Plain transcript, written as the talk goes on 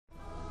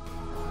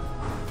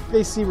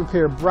AC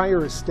Repair,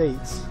 Briar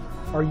Estates.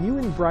 Are you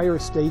in Briar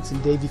Estates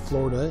in Davie,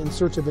 Florida, in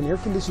search of an air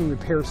conditioning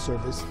repair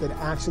service that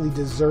actually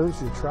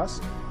deserves your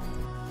trust?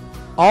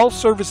 All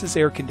Services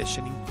Air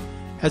Conditioning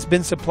has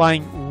been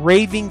supplying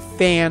Raving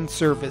Fan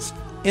Service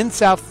in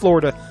South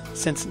Florida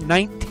since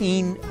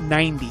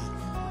 1990.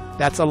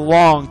 That's a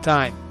long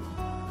time.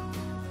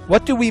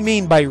 What do we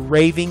mean by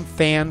Raving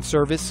Fan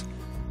Service?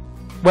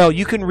 Well,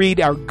 you can read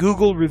our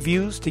Google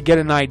reviews to get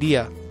an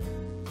idea.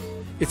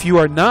 If you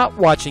are not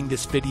watching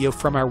this video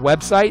from our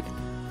website,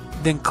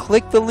 then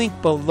click the link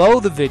below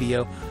the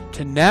video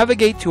to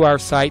navigate to our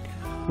site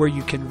where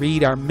you can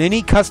read our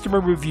many customer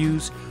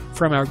reviews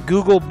from our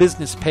Google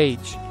business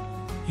page.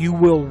 You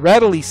will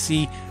readily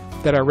see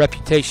that our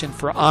reputation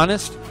for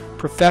honest,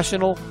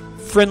 professional,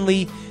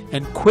 friendly,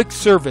 and quick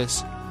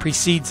service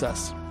precedes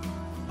us.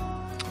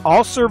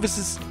 All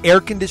Services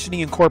Air Conditioning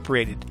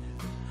Incorporated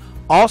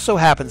also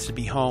happens to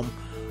be home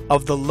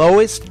of the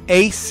lowest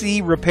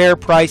AC repair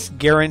price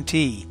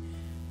guarantee.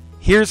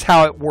 Here's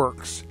how it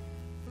works.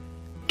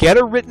 Get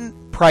a written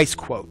price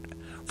quote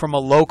from a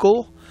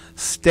local,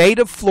 state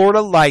of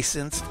Florida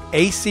licensed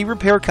AC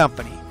repair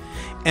company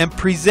and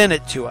present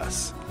it to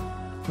us.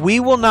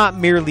 We will not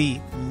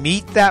merely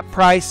meet that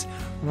price,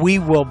 we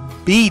will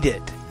beat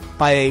it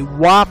by a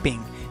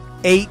whopping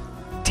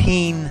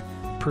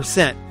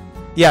 18%.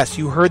 Yes,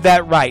 you heard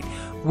that right.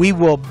 We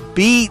will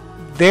beat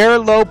their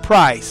low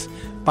price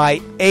by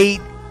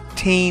 18%.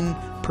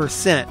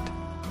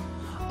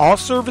 All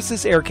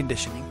Services Air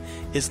Conditioning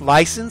is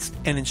licensed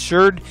and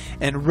insured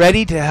and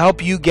ready to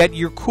help you get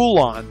your cool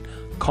on.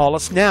 Call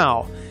us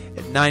now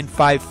at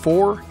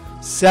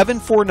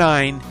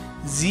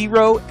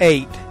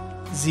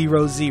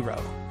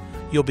 954-749-0800.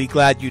 You'll be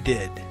glad you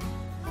did.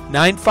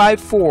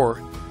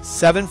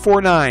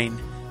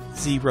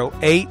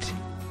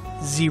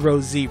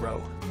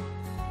 954-749-0800.